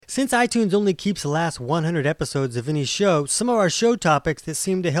Since iTunes only keeps the last 100 episodes of any show, some of our show topics that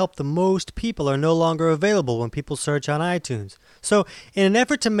seem to help the most people are no longer available when people search on iTunes. So, in an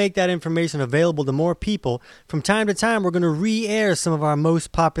effort to make that information available to more people, from time to time we're going to re-air some of our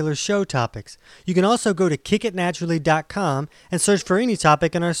most popular show topics. You can also go to kickitnaturally.com and search for any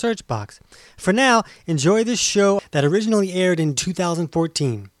topic in our search box. For now, enjoy this show that originally aired in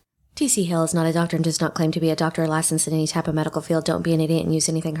 2014. T.C. Hale is not a doctor and does not claim to be a doctor or licensed in any type of medical field. Don't be an idiot and use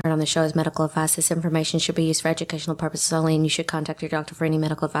anything heard on the show as medical advice. This information should be used for educational purposes only, and you should contact your doctor for any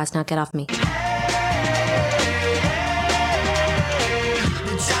medical advice. Now get off me.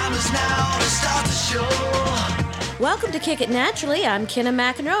 Welcome to Kick It Naturally. I'm Kenna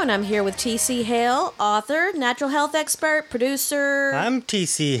McEnroe, and I'm here with T.C. Hale, author, natural health expert, producer. I'm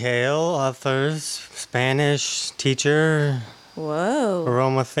T.C. Hale, author, Spanish teacher. Whoa.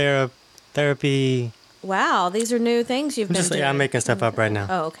 Aromatherapy. Wow, these are new things you've been doing. I'm making stuff up right now.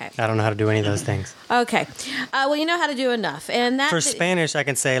 Oh, okay. I don't know how to do any of those things. Okay. Well, you know how to do enough. And that For Spanish, I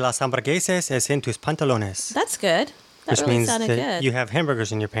can say las hamburguesas es en tus pantalones. That's good. That which really means sounded that good. you have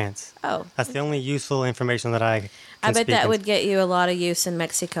hamburgers in your pants. Oh. That's the only useful information that I can bet that would get you a lot of use in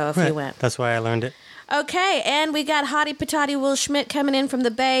Mexico if you went. That's why I learned it. Okay, and we got Hottie Patati Will Schmidt coming in from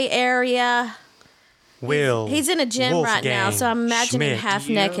the Bay Area. He's in a gym right now, so I'm imagining Schmidt. half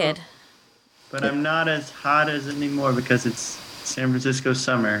naked. But I'm not as hot as anymore because it's San Francisco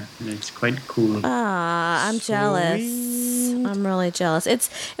summer and it's quite cool. Ah, I'm jealous. I'm really jealous. It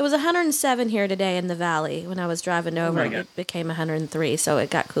was 107 here today in the valley. When I was driving over, it became 103, so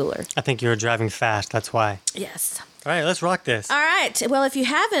it got cooler. I think you were driving fast, that's why. Yes. All right, let's rock this. All right. Well, if you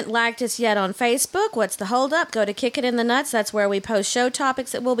haven't liked us yet on Facebook, what's the holdup? Go to Kick It in the Nuts. That's where we post show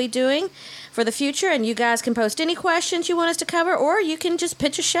topics that we'll be doing for the future, and you guys can post any questions you want us to cover, or you can just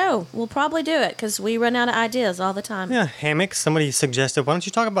pitch a show. We'll probably do it because we run out of ideas all the time. Yeah, hammocks. Somebody suggested, why don't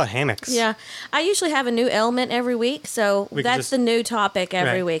you talk about hammocks? Yeah. I usually have a new ailment every week, so that's the new topic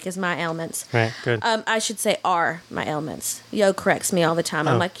every week is my ailments. Right, good. I should say are my ailments. Yo corrects me all the time.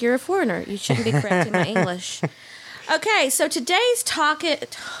 I'm like, you're a foreigner. You shouldn't be correcting my English. Okay, so today's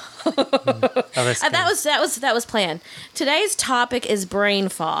topic. That was planned. Today's topic is brain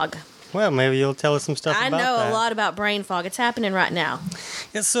fog. Well, maybe you'll tell us some stuff about that. I know a lot about brain fog. It's happening right now.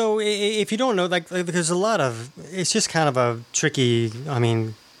 Yeah, so if you don't know, there's a lot of, it's just kind of a tricky,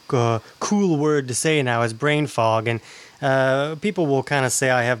 cool word to say now is brain fog. And people will kind of say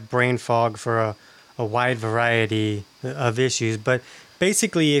I have brain fog for a wide variety of issues. But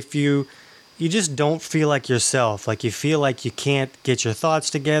basically, if you just don't feel like yourself, like you feel like you can't get your thoughts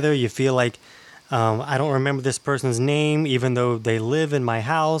together, you feel like I don't remember this person's name, even though they live in my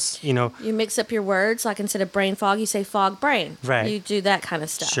house, You mix up your words, like instead of brain fog, you say fog brain. Right. You do that kind of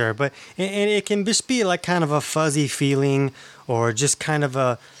stuff. Sure, but and it can just be like kind of a fuzzy feeling or just kind of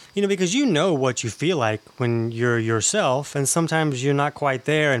a, because you know what you feel like when you're yourself, and sometimes you're not quite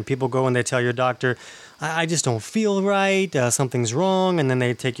there, and people go and they tell your doctor, I just don't feel right, something's wrong, and then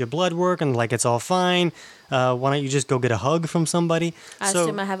they take your blood work and like it's all fine. Why don't you just go get a hug from somebody? I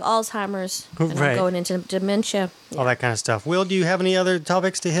assume I have Alzheimer's and I'm going into dementia. All that kind of stuff. Will, do you have any other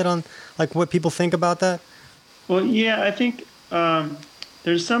topics to hit on, like what people think about that? Well, yeah, I think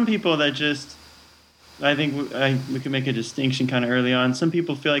there's some people that just, I think we could make a distinction kind of early on. Some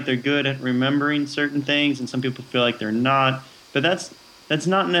people feel like they're good at remembering certain things, and some people feel like they're not. But that's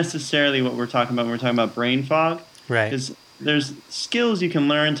not necessarily what we're talking about when we're talking about brain fog. Right. Because there's skills you can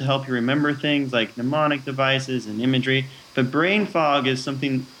learn to help you remember things like mnemonic devices and imagery. But brain fog is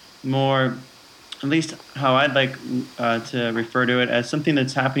something more, at least how I'd like to refer to it, as something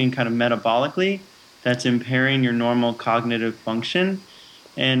that's happening kind of metabolically, that's impairing your normal cognitive function.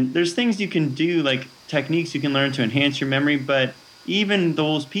 And there's things you can do, like techniques you can learn to enhance your memory, but even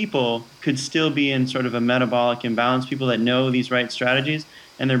those people could still be in sort of a metabolic imbalance, people that know these right strategies,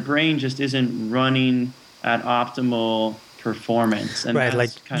 and their brain just isn't running at optimal performance. And right,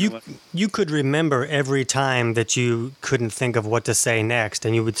 like you could remember every time that you couldn't think of what to say next,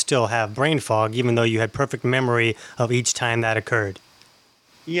 and you would still have brain fog, even though you had perfect memory of each time that occurred.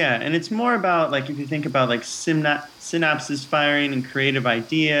 Yeah, and it's more about, like, if you think about, like, synapses firing and creative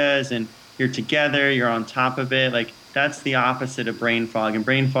ideas, and you're together, you're on top of it, like, that's the opposite of brain fog. And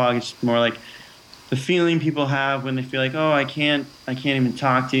brain fog is more like the feeling people have when they feel like, oh, I can't even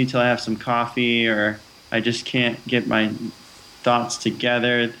talk to you till I have some coffee, or I just can't get my thoughts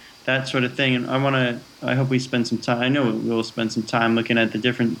together, that sort of thing. And I hope we spend some time, I know we'll spend some time looking at the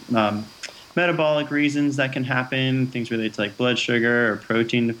different metabolic reasons that can happen, things related to like blood sugar or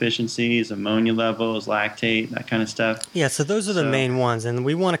protein deficiencies, ammonia levels, lactate, that kind of stuff. Yeah, so those are the main ones, and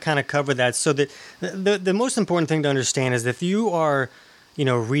we want to kind of cover that. So that the most important thing to understand is that if you are,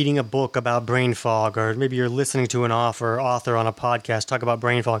 reading a book about brain fog, or maybe you're listening to an author on a podcast talk about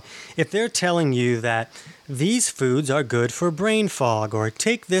brain fog, if they're telling you that these foods are good for brain fog or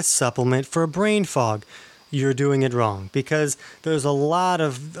take this supplement for brain fog, you're doing it wrong, because there's a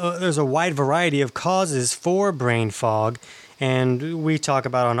wide variety of causes for brain fog, and we talk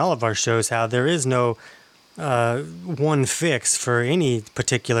about on all of our shows how there is no one fix for any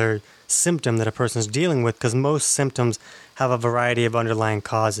particular symptom that a person's dealing with, because most symptoms have a variety of underlying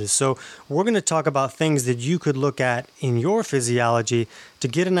causes. So we're going to talk about things that you could look at in your physiology to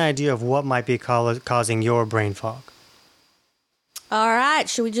get an idea of what might be causing your brain fog. All right.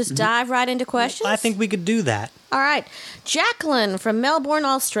 Should we just dive right into questions? I think we could do that. All right. Jacqueline from Melbourne,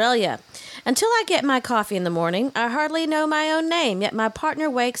 Australia. Until I get my coffee in the morning, I hardly know my own name, yet my partner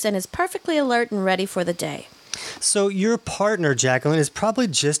wakes and is perfectly alert and ready for the day. So your partner, Jacqueline, is probably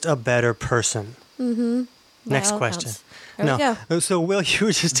just a better person. Mm-hmm. Next question. There we go. So, Will, you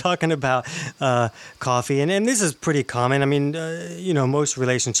were just talking about coffee, and this is pretty common. I mean, most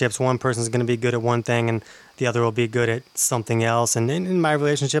relationships, one person's going to be good at one thing and the other will be good at something else. And in my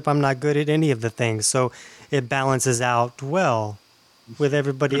relationship, I'm not good at any of the things. So it balances out well with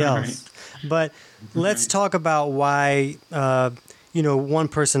everybody else. But let's talk about why, one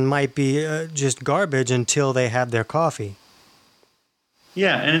person might be just garbage until they have their coffee.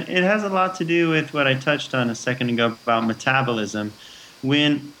 Yeah, and it has a lot to do with what I touched on a second ago about metabolism.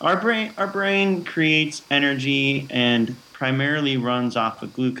 When our brain creates energy and primarily runs off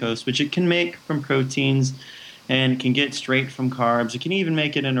of glucose, which it can make from proteins and can get straight from carbs. It can even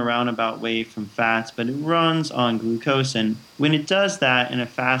make it in a roundabout way from fats, but it runs on glucose. And when it does that in a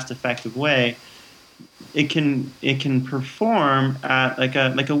fast, effective way, it can perform at like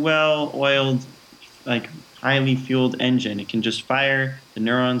a well-oiled, highly fueled engine. It can just fire. The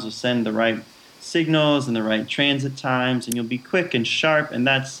neurons will send the right signals and the right transit times, and you'll be quick and sharp, and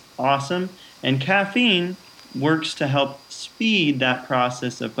that's awesome. And caffeine works to help speed that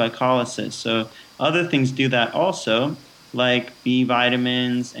process of glycolysis. So other things do that also, like B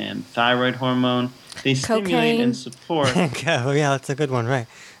vitamins and thyroid hormone. They stimulate and support. Oh, yeah, that's a good one, right?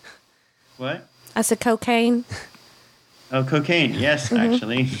 What? I said cocaine. Oh, cocaine. Yes,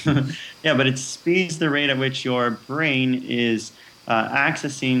 actually. Yeah, but it speeds the rate at which your brain is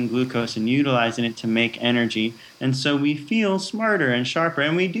accessing glucose and utilizing it to make energy. And so we feel smarter and sharper,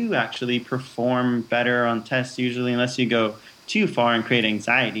 and we do actually perform better on tests usually, unless you go too far and create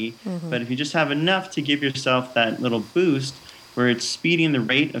anxiety. Mm-hmm. But if you just have enough to give yourself that little boost where it's speeding the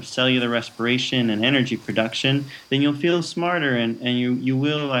rate of cellular respiration and energy production, then you'll feel smarter, and you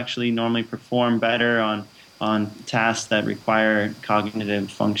will actually normally perform better on tasks that require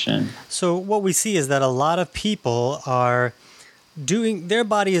cognitive function. So what we see is that a lot of people are their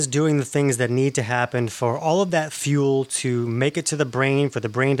body is doing the things that need to happen for all of that fuel to make it to the brain, for the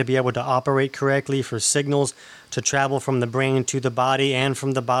brain to be able to operate correctly, for signals to travel from the brain to the body and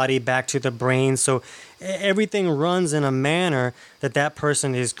from the body back to the brain. So everything runs in a manner that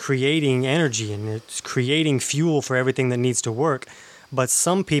person is creating energy and it's creating fuel for everything that needs to work. But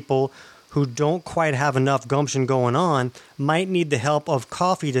some people who don't quite have enough gumption going on might need the help of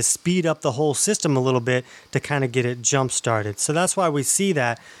coffee to speed up the whole system a little bit to kind of get it jump started. So that's why we see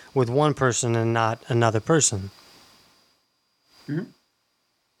that with one person and not another person. Mm-hmm.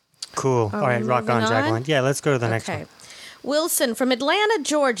 Cool. All right, rock on, Jacqueline. Yeah, let's go to the next one. Wilson from Atlanta,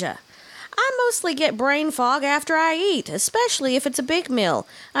 Georgia. I mostly get brain fog after I eat, especially if it's a big meal.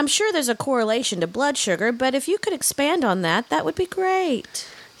 I'm sure there's a correlation to blood sugar, but if you could expand on that, that would be great.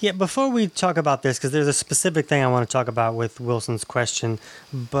 Yeah, before we talk about this, because there's a specific thing I want to talk about with Wilson's question,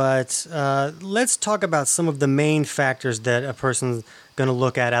 but let's talk about some of the main factors that a person's going to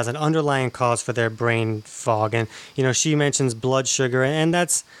look at as an underlying cause for their brain fog. And, she mentions blood sugar, and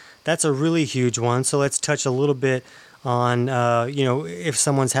that's a really huge one. So let's touch a little bit on, if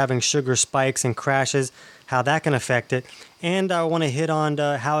someone's having sugar spikes and crashes, how that can affect it. And I want to hit on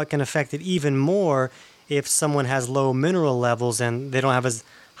how it can affect it even more if someone has low mineral levels and they don't have as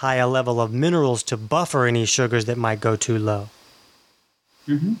high a level of minerals to buffer any sugars that might go too low.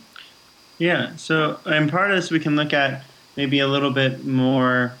 Mm-hmm. Yeah. So, in part of this, we can look at maybe a little bit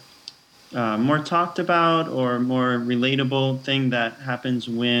more talked about or more relatable thing that happens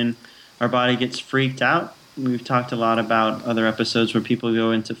when our body gets freaked out. We've talked a lot about other episodes where people go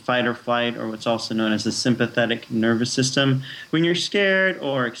into fight or flight, or what's also known as the sympathetic nervous system. When you're scared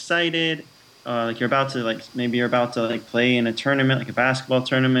or excited, you're about to play in a tournament, like a basketball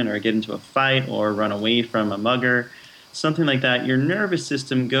tournament, or get into a fight or run away from a mugger, something like that. Your nervous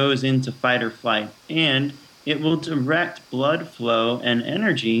system goes into fight or flight, and it will direct blood flow and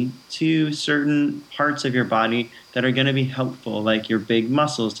energy to certain parts of your body that are going to be helpful, like your big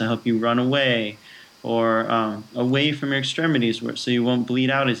muscles to help you run away, or away from your extremities so you won't bleed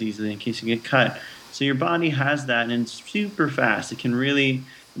out as easily in case you get cut. So your body has that, and it's super fast. It can really,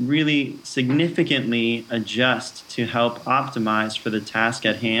 really significantly adjust to help optimize for the task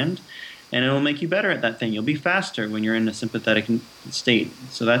at hand, and it will make you better at that thing. You'll be faster when you're in a sympathetic state.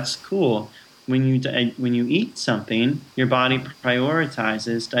 So that's cool. When you eat something, your body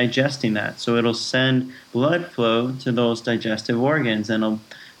prioritizes digesting that. So it'll send blood flow to those digestive organs, and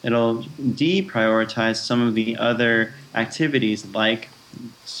it'll deprioritize some of the other activities like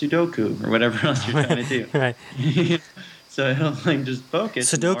Sudoku or whatever else you're trying to do. Right. So it'll like just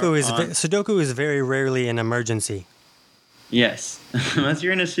focus. Sudoku is very rarely an emergency. Yes, unless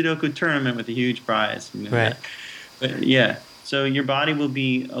you're in a Sudoku tournament with a huge prize. You know right. But yeah, so your body will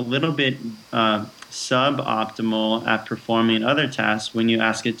be a little bit suboptimal at performing other tasks when you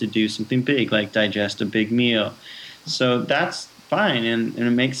ask it to do something big, like digest a big meal. So that's fine, and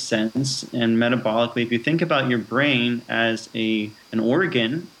it makes sense. And metabolically, if you think about your brain as an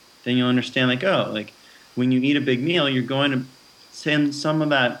organ, then you'll understand, like when you eat a big meal, you're going to send some of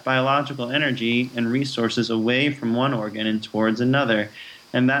that biological energy and resources away from one organ and towards another.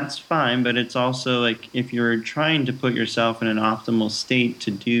 And that's fine, but it's also like if you're trying to put yourself in an optimal state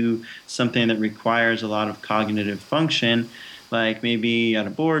to do something that requires a lot of cognitive function, like maybe at a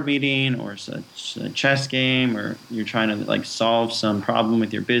board meeting or a chess game, or you're trying to like solve some problem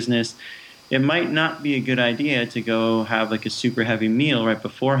with your business, it might not be a good idea to go have like a super heavy meal right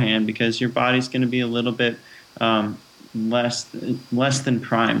beforehand, because your body's going to be a little bit less than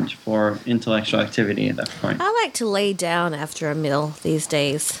primed for intellectual activity at that point. I like to lay down after a meal these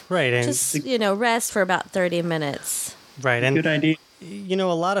days. Right, and just rest for about 30 minutes. Right, and good idea. A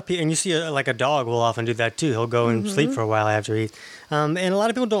lot of people, and you see like a dog will often do that too. He'll go and sleep for a while after he eats. And a lot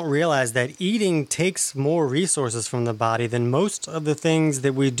of people don't realize that eating takes more resources from the body than most of the things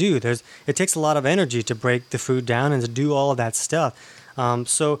that we do. It takes a lot of energy to break the food down and to do all of that stuff.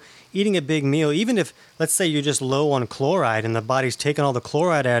 So eating a big meal, even if, let's say you're just low on chloride and the body's taking all the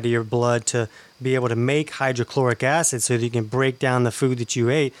chloride out of your blood to be able to make hydrochloric acid so that you can break down the food that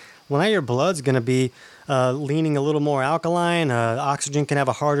you ate, well, now your blood's going to be leaning a little more alkaline. Oxygen can have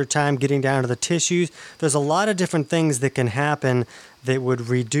a harder time getting down to the tissues. There's a lot of different things that can happen that would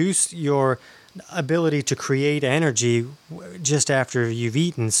reduce your ability to create energy just after you've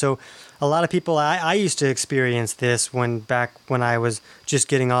eaten. So a lot of people, I used to experience this back when I was just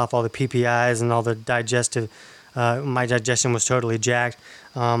getting off all the PPIs and all the my digestion was totally jacked.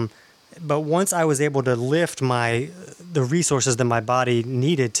 But once I was able to lift the resources that my body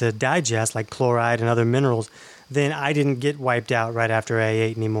needed to digest, like chloride and other minerals, then I didn't get wiped out right after I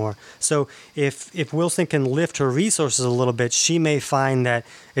ate anymore. So if Wilson can lift her resources a little bit, she may find that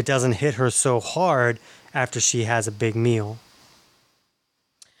it doesn't hit her so hard after she has a big meal.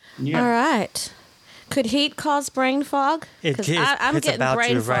 Yeah. All right. Could heat cause brain fog? Because I'm getting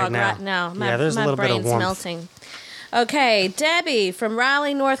brain fog right now. Yeah, there's a little bit of warmth. Melting. Okay, Debbie from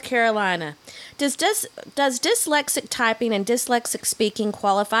Raleigh, North Carolina. Does dyslexic typing and dyslexic speaking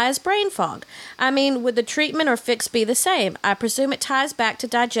qualify as brain fog? I mean, would the treatment or fix be the same? I presume it ties back to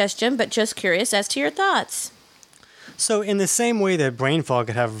digestion, but just curious as to your thoughts. So in the same way that brain fog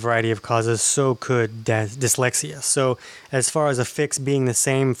could have a variety of causes, so could dyslexia. So as far as a fix being the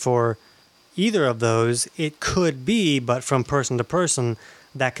same for either of those, it could be, but from person to person,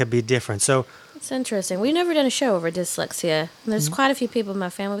 that could be different. So it's interesting. We've never done a show over dyslexia. There's quite a few people in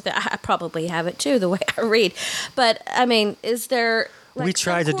my family with it. I probably have it too, the way I read. But, I mean, is there... we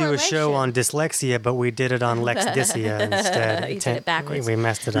tried to do a show on dyslexia, but we did it on Lexdicia instead. You did it backwards. We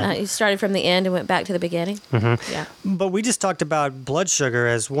messed it up. You started from the end and went back to the beginning? Mm-hmm. Yeah. But we just talked about blood sugar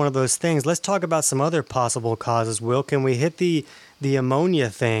as one of those things. Let's talk about some other possible causes, Will. Can we hit the ammonia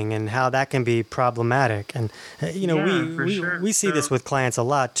thing and how that can be problematic? And, we see this with clients a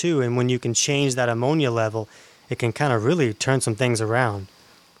lot, too. And when you can change that ammonia level, it can kind of really turn some things around.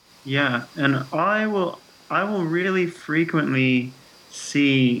 Yeah, and I will really frequently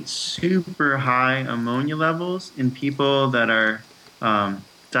see super high ammonia levels in people that are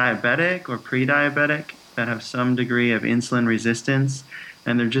diabetic or pre-diabetic, that have some degree of insulin resistance,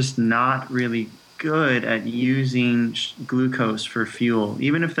 and they're just not really good at using glucose for fuel,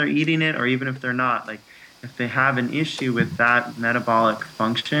 even if they're eating it or even if they're not. Like if they have an issue with that metabolic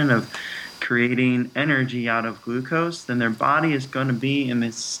function of creating energy out of glucose, then their body is going to be in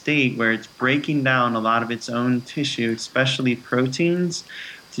this state where it's breaking down a lot of its own tissue, especially proteins,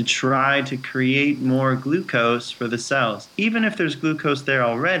 to try to create more glucose for the cells. Even if there's glucose there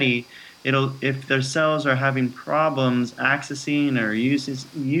already, it'll, if their cells are having problems accessing or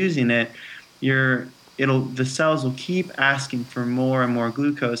using it, the cells will keep asking for more and more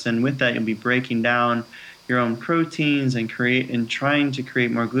glucose, and with that you'll be breaking down your own proteins and trying to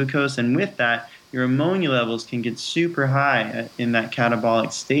create more glucose, and with that your ammonia levels can get super high in that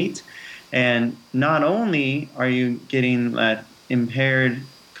catabolic state. And not only are you getting that impaired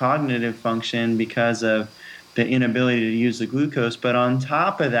cognitive function because of the inability to use the glucose, but on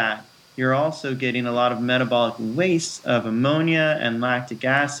top of that, you're also getting a lot of metabolic waste of ammonia and lactic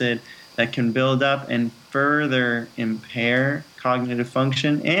acid that can build up and further impair cognitive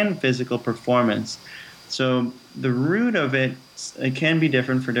function and physical performance. So the root of it can be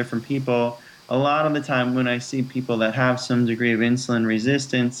different for different people. A lot of the time when I see people that have some degree of insulin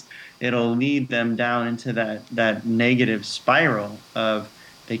resistance, it'll lead them down into that negative spiral of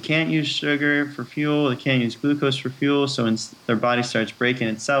they can't use sugar for fuel, they can't use glucose for fuel, so their body starts breaking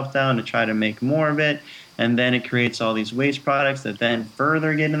itself down to try to make more of it, and then it creates all these waste products that then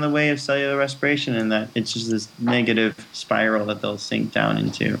further get in the way of cellular respiration, and that it's just this negative spiral that they'll sink down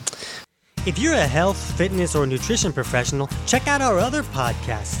into. If you're a health, fitness, or nutrition professional, check out our other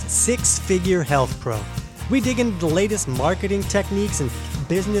podcast, Six Figure Health Pro. We dig into the latest marketing techniques and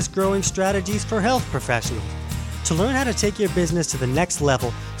business growing strategies for health professionals. To learn how to take your business to the next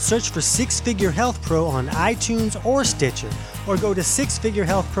level, search for Six Figure Health Pro on iTunes or Stitcher, or go to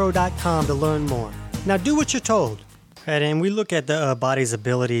sixfigurehealthpro.com to learn more. Now do what you're told. Right, and we look at the body's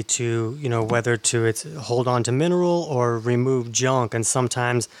ability to, whether to hold on to mineral or remove junk. And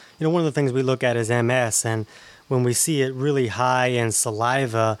sometimes, one of the things we look at is MS. And when we see it really high in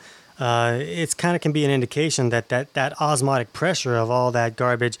saliva, it's kind of can be an indication that osmotic pressure of all that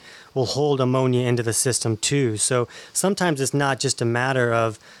garbage will hold ammonia into the system too. So sometimes it's not just a matter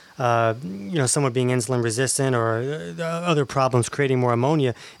of someone being insulin resistant or other problems creating more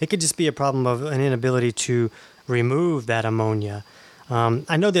ammonia. It could just be a problem of an inability to remove that ammonia.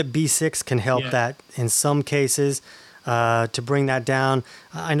 I know that B6 can help that in some cases to bring that down.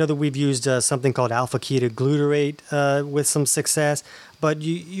 I know that we've used something called alpha-ketoglutarate with some success, but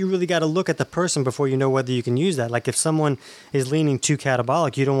you really got to look at the person before you know whether you can use that. Like if someone is leaning too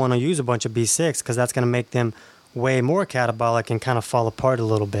catabolic, you don't want to use a bunch of B6 because that's going to make them way more catabolic and kind of fall apart a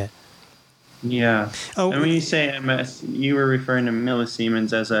little bit. Yeah. Oh, and when you say MS, you were referring to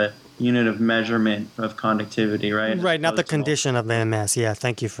millisiemens as a unit of measurement of conductivity, right? Right, not the condition of MS. Yeah,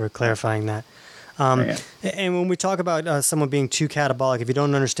 thank you for clarifying that. And when we talk about someone being too catabolic, if you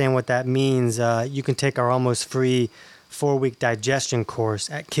don't understand what that means, you can take our almost free 4-week digestion course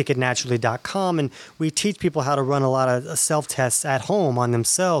at kickitnaturally.com, and we teach people how to run a lot of self-tests at home on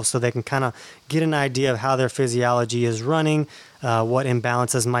themselves so they can kind of get an idea of how their physiology is running, what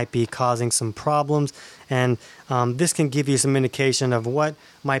imbalances might be causing some problems, and this can give you some indication of what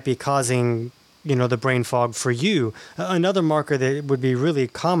might be causing the brain fog for you. Another marker that would be really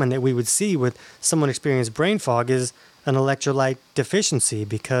common that we would see with someone experiencing brain fog is an electrolyte deficiency,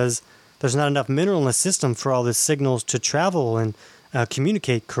 because there's not enough mineral in the system for all the signals to travel and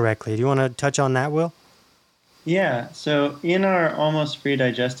communicate correctly. Do you want to touch on that, Will? Yeah. So in our Almost Free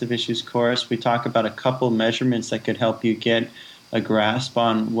Digestive Issues course, we talk about a couple measurements that could help you get a grasp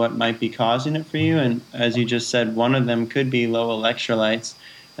on what might be causing it for you. And as you just said, one of them could be low electrolytes.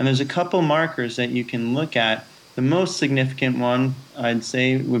 And there's a couple markers that you can look at. The most significant one, I'd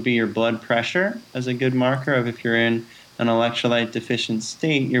say, would be your blood pressure as a good marker of if you're in an electrolyte deficient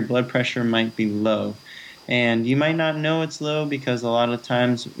state, your blood pressure might be low. And you might not know it's low because a lot of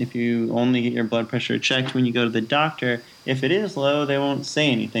times if you only get your blood pressure checked when you go to the doctor, if it is low, they won't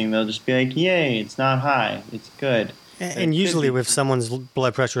say anything. They'll just be like, yay, it's not high, it's good. And usually if someone's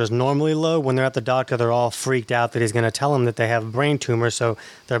blood pressure is normally low, when they're at the doctor, they're all freaked out that he's going to tell them that they have a brain tumor, so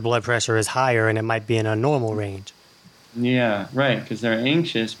their blood pressure is higher and it might be in a normal range. Yeah, right, because they're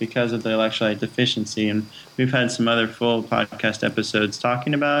anxious because of the electrolyte deficiency. And we've had some other full podcast episodes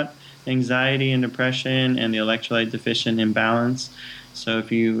talking about anxiety and depression and the electrolyte deficient imbalance. So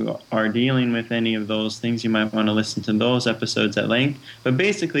if you are dealing with any of those things, you might want to listen to those episodes at length. But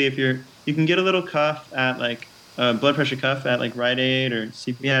basically, you can get a little cuff at blood pressure cuff at Rite Aid or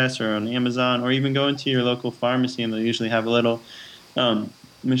CVS or on Amazon, or even go into your local pharmacy and they'll usually have a little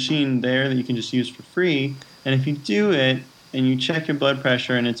machine there that you can just use for free. And if you do it and you check your blood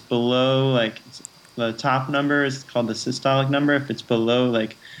pressure and it's below, the top number is called the systolic number. If it's below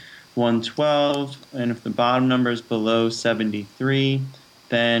 112 and if the bottom number is below 73,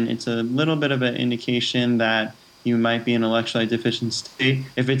 then it's a little bit of an indication that you might be in electrolyte deficient state.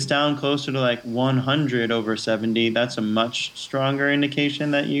 If it's down closer to like 100 over 70, that's a much stronger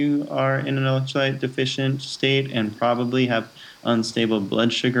indication that you are in an electrolyte deficient state and probably have unstable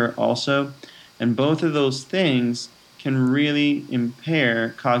blood sugar also. And both of those things can really impair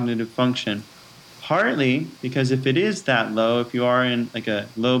cognitive function. Partly because if it is that low, if you are in like a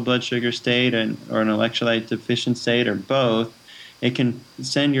low blood sugar state or an electrolyte deficient state or both, it can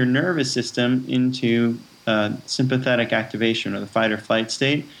send your nervous system into sympathetic activation or the fight or flight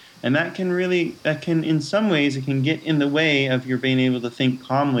state. And that can in some ways, it can get in the way of your being able to think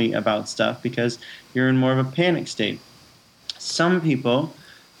calmly about stuff because you're in more of a panic state. Some people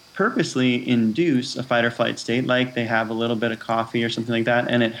purposely induce a fight or flight state, like they have a little bit of coffee or something like that,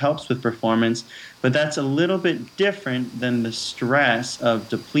 and it helps with performance. But that's a little bit different than the stress of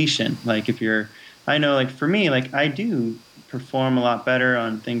depletion. Like I know like for me, like I do perform a lot better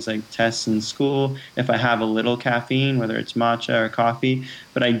on things like tests in school if I have a little caffeine, whether it's matcha or coffee,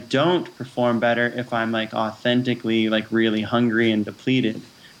 but I don't perform better if I'm like authentically like really hungry and depleted.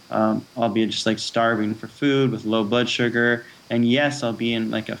 I'll be just like starving for food with low blood sugar. And yes, I'll be in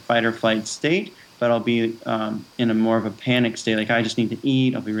like a fight or flight state, but I'll be in a more of a panic state. Like I just need to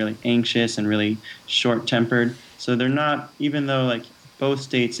eat. I'll be really anxious and really short-tempered. So they're not, even though like both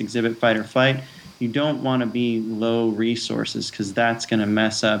states exhibit fight or flight, you don't want to be low resources because that's going to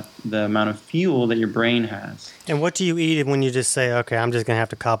mess up the amount of fuel that your brain has. And what do you eat when you just say, okay, I'm just going to have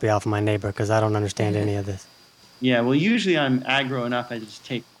to copy off my neighbor because I don't understand any of this? Yeah, well, usually I'm aggro enough I just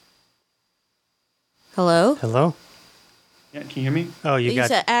take... Hello? Hello? Yeah, can you hear me? Oh, You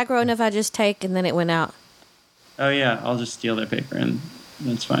said aggro enough I just take, and then it went out. Oh, yeah, I'll just steal their paper and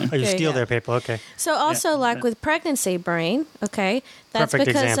that's fine. Oh, you Okay, steal yeah. their paper, okay. So also like with pregnancy brain, okay, that's Perfect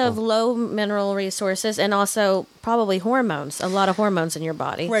because example. of low mineral resources and also probably hormones, a lot of hormones in your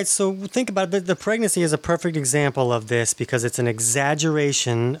body. Right, so think about it. The pregnancy is a perfect example of this because it's an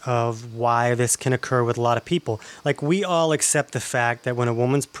exaggeration of why this can occur with a lot of people. Like we all accept the fact that when a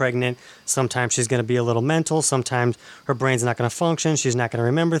woman's pregnant, sometimes she's going to be a little mental, sometimes her brain's not going to function, she's not going to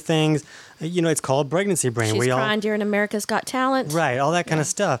remember things. You know, it's called pregnancy brain. She's crying during America's Got Talent. Right, all that kind of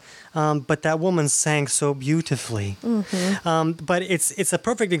stuff. But that woman sang so beautifully. Mm-hmm. But it's a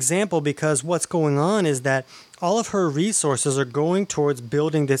perfect example because what's going on is that all of her resources are going towards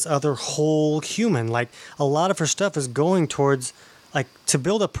building this other whole human. Like a lot of her stuff is going towards, like, to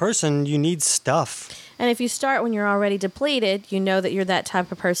build a person, you need stuff. And if you start when you're already depleted, you know that you're that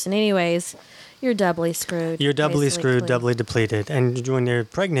type of person anyways. You're doubly screwed. You're doubly basically. screwed, doubly depleted. And when you're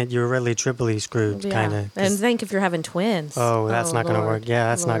pregnant, you're really triply screwed, Yeah. kind of. And think if you're having twins. Oh, that's not going to Lord. work. Yeah,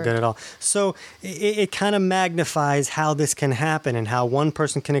 that's not Lord. good at all. So it kind of magnifies how this can happen and how one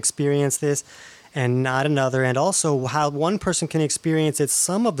person can experience this and not another. And also how one person can experience it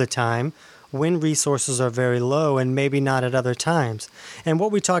some of the time when resources are very low and maybe not at other times. And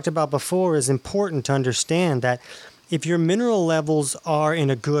what we talked about before is important to understand that if your mineral levels are in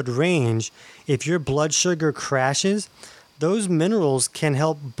a good range, if your blood sugar crashes, those minerals can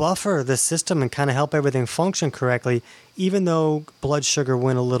help buffer the system and kind of help everything function correctly, even though blood sugar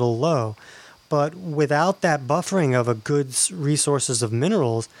went a little low. But without that buffering of a good resources of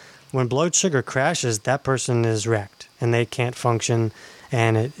minerals, when blood sugar crashes, that person is wrecked and they can't function.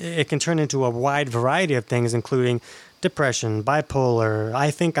 And it can turn into a wide variety of things, including depression, bipolar.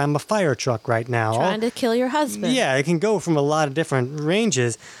 I think I'm a fire truck right now. Trying to kill your husband. Yeah, it can go from a lot of different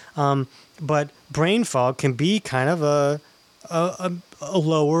ranges. But brain fog can be kind of a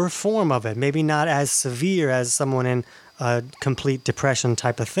lower form of it. Maybe not as severe as someone in a complete depression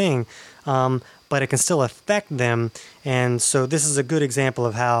type of thing. But it can still affect them. And so this is a good example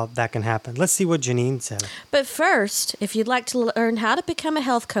of how that can happen. Let's see what Janine said. But first, if you'd like to learn how to become a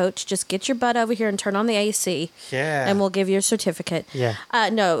health coach, just get your butt over here and turn on the AC. Yeah. And we'll give you a certificate. Yeah.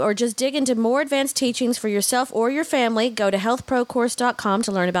 Or just dig into more advanced teachings for yourself or your family. Go to healthprocourse.com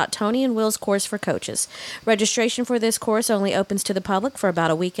to learn about Tony and Will's course for coaches. Registration for this course only opens to the public for about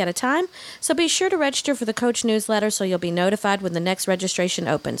a week at a time. So be sure to register for the coach newsletter so you'll be notified when the next registration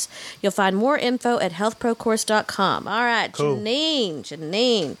opens. You'll find more info at healthprocourse.com. All right, Cool.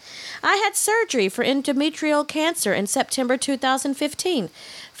 Janine. I had surgery for endometrial cancer in September 2015.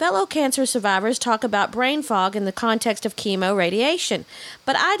 Fellow cancer survivors talk about brain fog in the context of chemo radiation,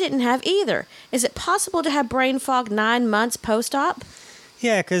 but I didn't have either. Is it possible to have brain fog 9 months post-op?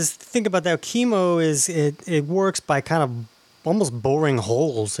 Yeah, because think about that. Chemo it works by kind of almost boring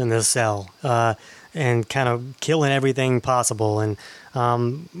holes in the cell and kind of killing everything possible. And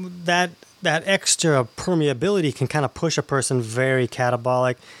that extra permeability can kind of push a person very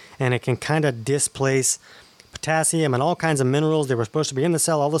catabolic, and it can kind of displace potassium and all kinds of minerals that were supposed to be in the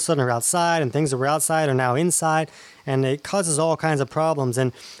cell all of a sudden are outside, and things that were outside are now inside, and it causes all kinds of problems.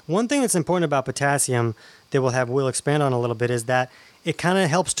 And one thing that's important about potassium that we'll have Will expand on a little bit is that it kind of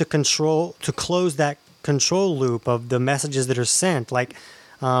helps to close that control loop of the messages that are sent. Like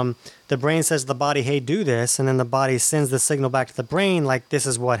the brain says to the body, hey, do this, and then the body sends the signal back to the brain like this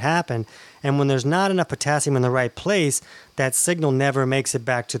is what happened. And when there's not enough potassium in the right place, that signal never makes it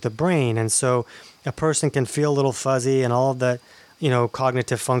back to the brain. And so a person can feel a little fuzzy, and all of the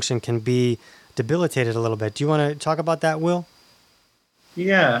cognitive function can be debilitated a little bit. Do you want to talk about that, Will?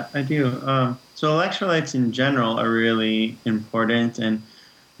 Yeah, I do. So electrolytes in general are really important, and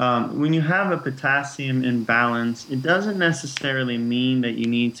when you have a potassium imbalance, it doesn't necessarily mean that you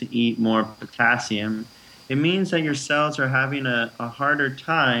need to eat more potassium. It means that your cells are having a harder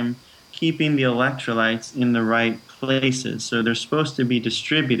time keeping the electrolytes in the right places. So they're supposed to be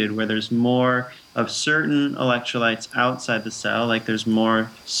distributed where there's more of certain electrolytes outside the cell, like there's more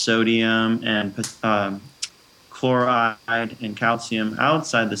sodium and chloride and calcium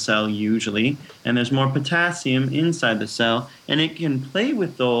outside the cell usually, and there's more potassium inside the cell, and it can play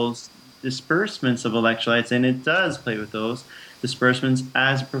with those disbursements of electrolytes, and it does play with those disbursements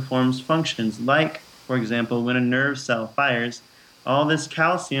as it performs functions. Like, for example, when a nerve cell fires, all this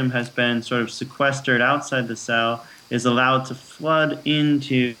calcium has been sort of sequestered outside the cell, is allowed to flood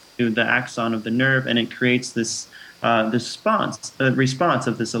into the axon of the nerve, and it creates this response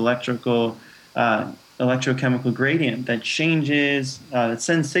of this electrochemical gradient that changes, it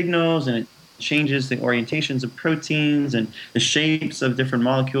sends signals, and it changes the orientations of proteins and the shapes of different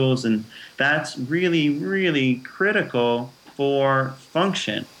molecules, and that's really, really critical for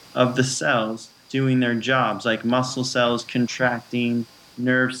function of the cells doing their jobs, like muscle cells contracting,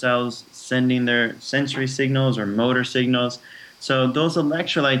 nerve cells sending their sensory signals or motor signals. So those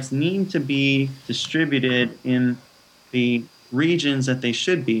electrolytes need to be distributed in the regions that they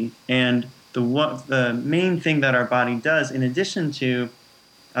should be, and the main thing that our body does, in addition to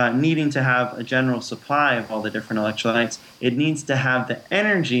needing to have a general supply of all the different electrolytes, it needs to have the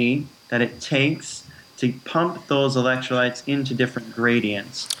energy that it takes to pump those electrolytes into different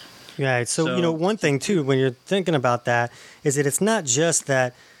gradients. Right. So, one thing, too, when you're thinking about that, is that it's not just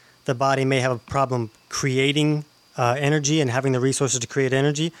that the body may have a problem creating energy and having the resources to create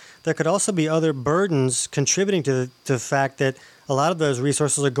energy. There could also be other burdens contributing to the fact that a lot of those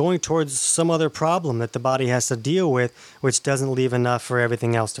resources are going towards some other problem that the body has to deal with, which doesn't leave enough for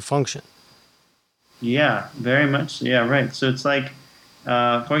everything else to function. Yeah, very much. Yeah, right. So it's like,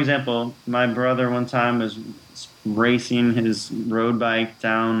 for example, my brother one time was racing his road bike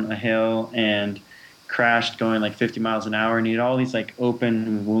down a hill and crashed going like 50 miles an hour, and he had all these like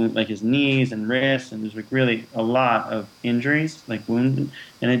open wounds, like his knees and wrists, and there's like really a lot of injuries, like wounds,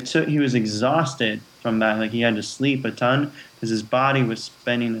 and he was exhausted from that. Like he had to sleep a ton because his body was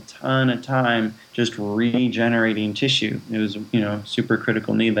spending a ton of time just regenerating tissue. It was, super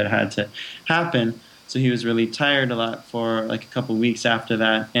critical need that had to happen. So he was really tired a lot for like a couple weeks after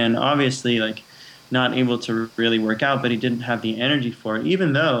that, and obviously like not able to really work out, but he didn't have the energy for it.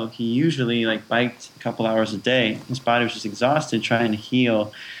 Even though he usually like biked a couple hours a day, his body was just exhausted trying to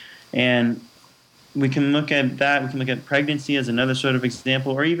heal. And we can look at that. We can look at pregnancy as another sort of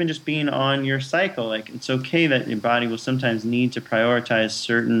example, or even just being on your cycle. Like it's okay that your body will sometimes need to prioritize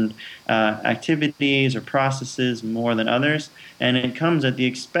certain activities or processes more than others, and it comes at the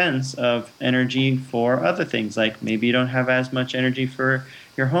expense of energy for other things. Like maybe you don't have as much energy for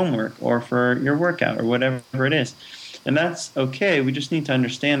your homework or for your workout or whatever it is, and that's okay. We just need to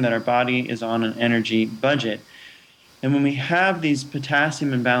understand that our body is on an energy budget. And when we have these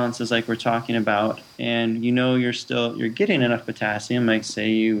potassium imbalances like we're talking about, and you're getting enough potassium, like say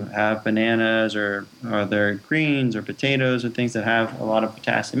you have bananas or other greens or potatoes or things that have a lot of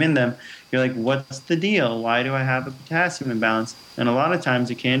potassium in them, you're like, what's the deal? Why do I have a potassium imbalance? And a lot of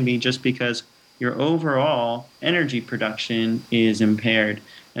times it can be just because your overall energy production is impaired.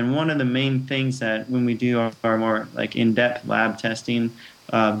 And one of the main things that when we do our more like in-depth lab testing,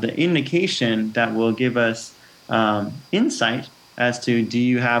 the indication that will give us insight as to do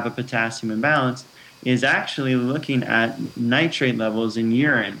you have a potassium imbalance is actually looking at nitrate levels in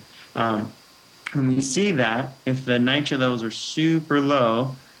urine. When we see that, if the nitrate levels are super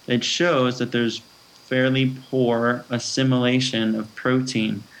low, it shows that there's fairly poor assimilation of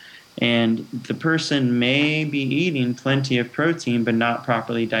protein. And the person may be eating plenty of protein but not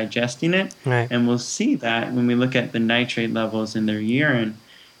properly digesting it. Right. And we'll see that when we look at the nitrate levels in their urine.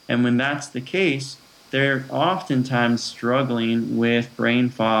 And when that's the case, they're oftentimes struggling with brain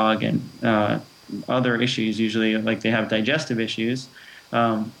fog and other issues, usually like they have digestive issues.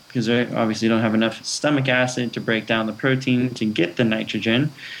 because they obviously don't have enough stomach acid to break down the protein to get the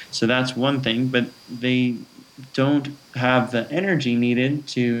nitrogen. So that's one thing, but they don't have the energy needed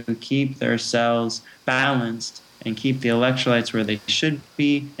to keep their cells balanced and keep the electrolytes where they should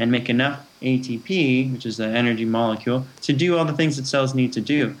be and make enough ATP, which is the energy molecule, to do all the things that cells need to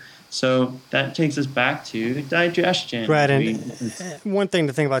do. So that takes us back to digestion. Right, and one thing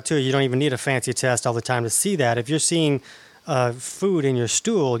to think about too, you don't even need a fancy test all the time to see that. If you're seeing food in your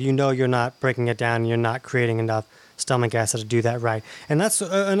stool, you know you're not breaking it down and you're not creating enough stomach acid to do that right. And that's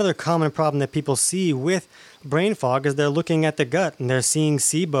another common problem that people see with brain fog is they're looking at the gut and they're seeing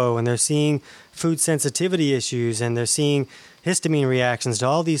SIBO and they're seeing food sensitivity issues and they're seeing histamine reactions to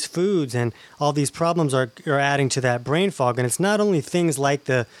all these foods, and all these problems are adding to that brain fog. And it's not only things like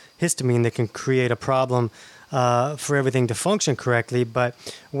the histamine that can create a problem for everything to function correctly, but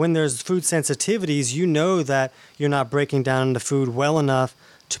when there's food sensitivities, you know that you're not breaking down the food well enough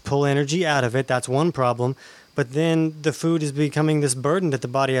to pull energy out of it. That's one problem. But then the food is becoming this burden that the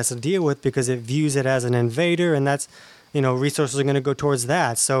body has to deal with because it views it as an invader, and that's, resources are going to go towards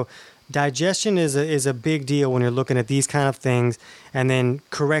that. So digestion is a big deal when you're looking at these kind of things, and then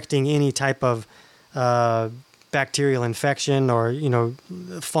correcting any type of bacterial infection or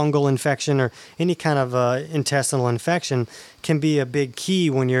fungal infection or any kind of intestinal infection can be a big key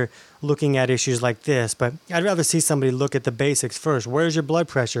when you're looking at issues like this. But I'd rather see somebody look at the basics first. Where's your blood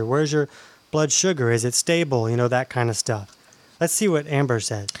pressure? Where's your blood sugar? Is it stable? That kind of stuff. Let's see what Amber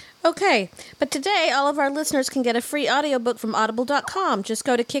said. Okay, but today all of our listeners can get a free audiobook from audible.com. Just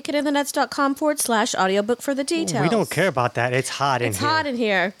go to kickitinthenuts.com/audiobook for the details. We don't care about that. It's hot in here. It's hot in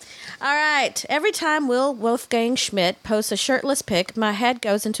here. All right. Every time Wolfgang Schmidt posts a shirtless pic, my head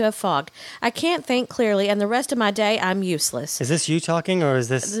goes into a fog. I can't think clearly, and the rest of my day, I'm useless. Is this you talking, or is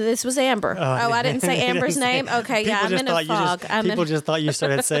this... This was Amber. Oh, I didn't say Amber's name? Okay, yeah, I'm in a fog. People just thought you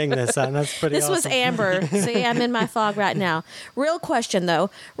started saying this, and that's pretty awesome. This was Amber. See, I'm in my fog right now. Real question,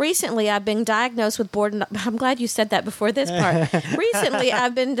 though. Recently, I've been diagnosed with borderline... I'm glad you said that before this part. Recently,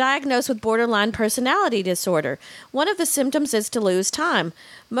 I've been diagnosed with borderline personality disorder. One of the symptoms is to lose time.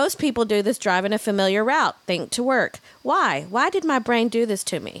 Most people do this driving a familiar route, think to work. Why? Why did my brain do this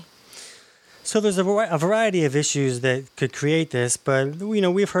to me? So there's a variety of issues that could create this, but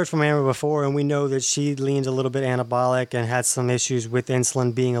we've heard from Amber before, and we know that she leans a little bit anabolic and had some issues with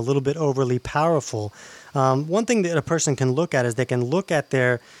insulin being a little bit overly powerful. One thing that a person can look at is they can look at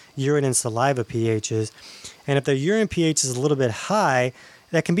their urine and saliva pHs, and if their urine pH is a little bit high,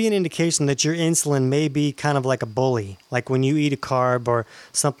 that can be an indication that your insulin may be kind of like a bully. Like when you eat a carb or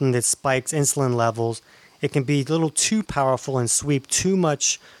something that spikes insulin levels, it can be a little too powerful and sweep too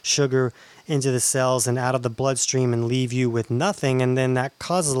much sugar into the cells and out of the bloodstream and leave you with nothing, and then that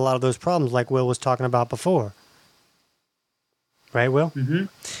causes a lot of those problems like Will was talking about before. Right, Will? Mm-hmm.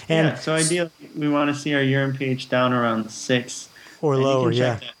 And so ideally we want to see our urine pH down around 6. Or lower,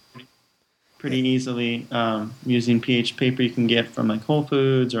 yeah. Pretty easily using pH paper you can get from like Whole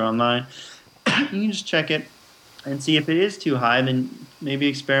Foods or online. You can just check it and see if it is too high, then maybe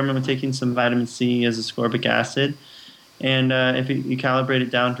experiment with taking some vitamin C as ascorbic acid. And if you calibrate it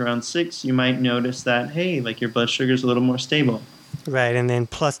down to around 6, you might notice that, hey, like your blood sugar is a little more stable. Right, and then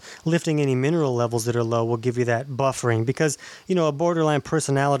plus lifting any mineral levels that are low will give you that buffering, because, a borderline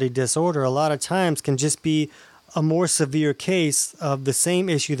personality disorder a lot of times can just be a more severe case of the same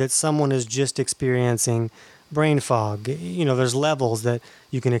issue that someone is just experiencing brain fog. There's levels that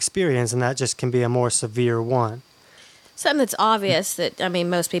you can experience, and that just can be a more severe one. Something that's obvious that,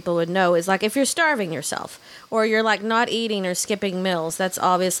 most people would know is like if you're starving yourself or you're like not eating or skipping meals, that's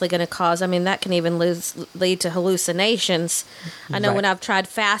obviously going to cause, that can even lead to hallucinations. I know when I've tried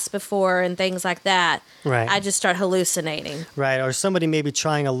fast before and things like that, I just start hallucinating. Right, or somebody may be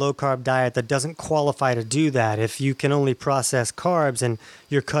trying a low-carb diet that doesn't qualify to do that. If you can only process carbs and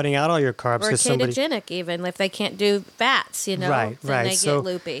you're cutting out all your carbs. Or ketogenic even, if they can't do fats, then they get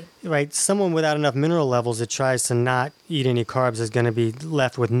loopy. Right, someone without enough mineral levels that tries to not eat any carbs is going to be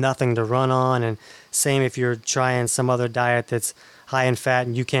left with nothing to run on, and same if you're trying some other diet that's high in fat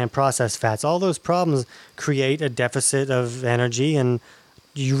and you can't process fats. All those problems create a deficit of energy and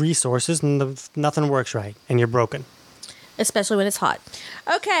resources, and nothing works right, and you're broken. Especially when it's hot.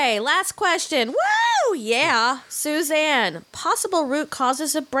 Okay, last question. Woo! Yeah. Suzanne, possible root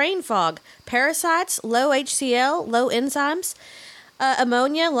causes of brain fog. Parasites, low HCl, low enzymes,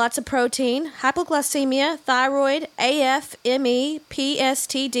 ammonia, lots of protein, hypoglycemia, thyroid, AF, ME,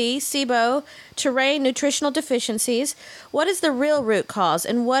 PSTD, SIBO, terrain, nutritional deficiencies. What is the real root cause,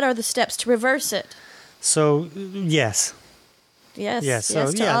 and what are the steps to reverse it? So, yes. Yes. Yes. So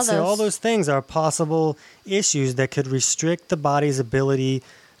yes to all so all those things are possible issues that could restrict the body's ability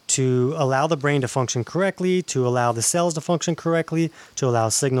to allow the brain to function correctly, to allow the cells to function correctly, to allow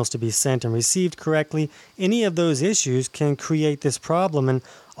signals to be sent and received correctly. Any of those issues can create this problem, and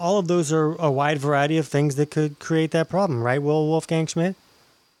all of those are a wide variety of things that could create that problem, right, Wolfgang Schmidt?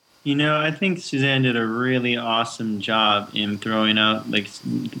 I think Suzanne did a really awesome job in throwing out like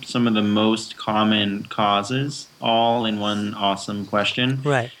some of the most common causes all in one awesome question.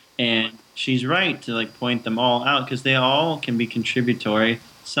 Right. And she's right to like point them all out because they all can be contributory.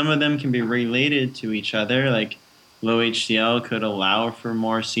 Some of them can be related to each other, like low HCl could allow for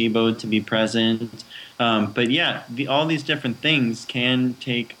more SIBO to be present. But yeah, all these different things can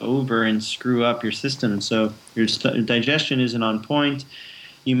take over and screw up your system. So your digestion isn't on point.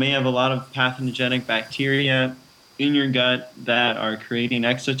 You may have a lot of pathogenic bacteria in your gut that are creating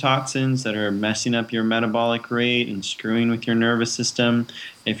exotoxins that are messing up your metabolic rate and screwing with your nervous system.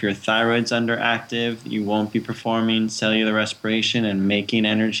 If your thyroid's underactive, you won't be performing cellular respiration and making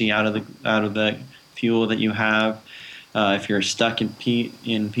energy out of the fuel that you have. If you're stuck in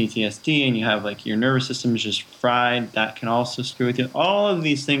PTSD and you have like your nervous system is just fried, that can also screw with you. All of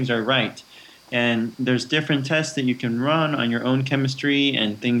these things are right. And there's different tests that you can run on your own chemistry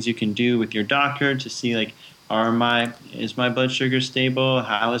and things you can do with your doctor to see like, is my blood sugar stable?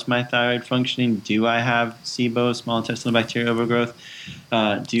 How is my thyroid functioning? Do I have SIBO, small intestinal bacterial overgrowth?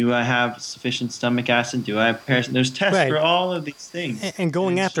 Do I have sufficient stomach acid? Do I have parasites? There's tests for all of these things. And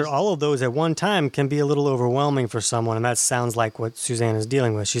going after all of those at one time can be a little overwhelming for someone, and that sounds like what Suzanne is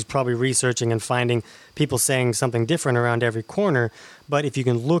dealing with. She's probably researching and finding people saying something different around every corner. But if you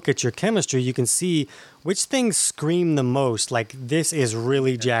can look at your chemistry, you can see which things scream the most, like this is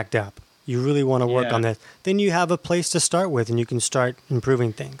really jacked up. You really want to work on this. Then you have a place to start with, and you can start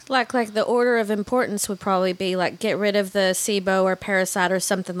improving things. Like the order of importance would probably be like get rid of the SIBO or parasite or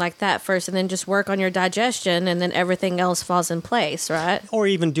something like that first, and then just work on your digestion, and then everything else falls in place, right? Or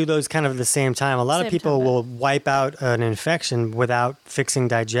even do those kind of at the same time. A lot of people will wipe out an infection without fixing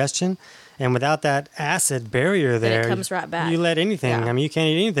digestion. And without that acid barrier there, it comes right back. You let anything. Yeah. I mean, you can't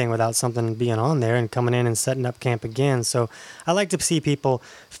eat anything without something being on there and coming in and setting up camp again. So I like to see people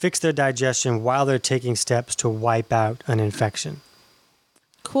fix their digestion while they're taking steps to wipe out an infection.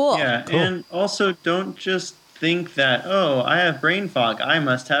 Cool. Yeah, cool. And also don't just think that, I have brain fog, I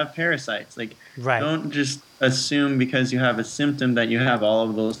must have parasites. Like, don't just assume because you have a symptom that you have all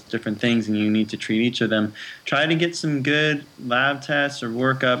of those different things and you need to treat each of them. Try to get some good lab tests or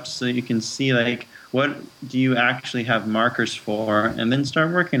workups so you can see, like, what do you actually have markers for, and then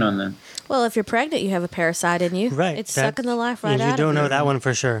start working on them. Well, if you're pregnant, you have a parasite in you. Right. It's sucking the life right out of you. You don't know that one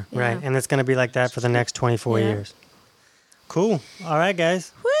for sure. Yeah. Right. And it's going to be like that for the next 24 years. Cool. All right,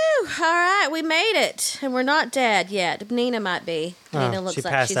 guys. Woo! All right, we made it, and we're not dead yet. Nina might be. Nina looks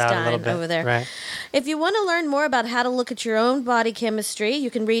like she's dying over there. Right. If you want to learn more about how to look at your own body chemistry,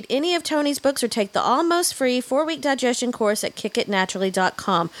 you can read any of Tony's books or take the almost free 4-week digestion course at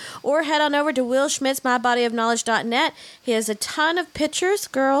kickitnaturally.com. Or head on over to Will Schmidt's mybodyofknowledge.net. He has a ton of pictures,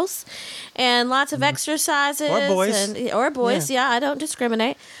 girls, and lots of exercises. Or boys. Or boys, yeah, I don't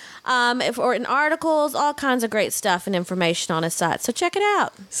discriminate. Or in articles, all kinds of great stuff and information on his site. So check it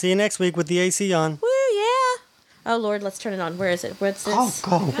out. See you next week with the AC on. Woo, yeah. Oh, Lord, let's turn it on. Where is it? What's this? Oh,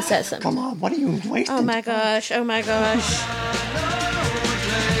 go. Is that something? Come on, what are you wasting? Oh, my gosh. Oh, my gosh.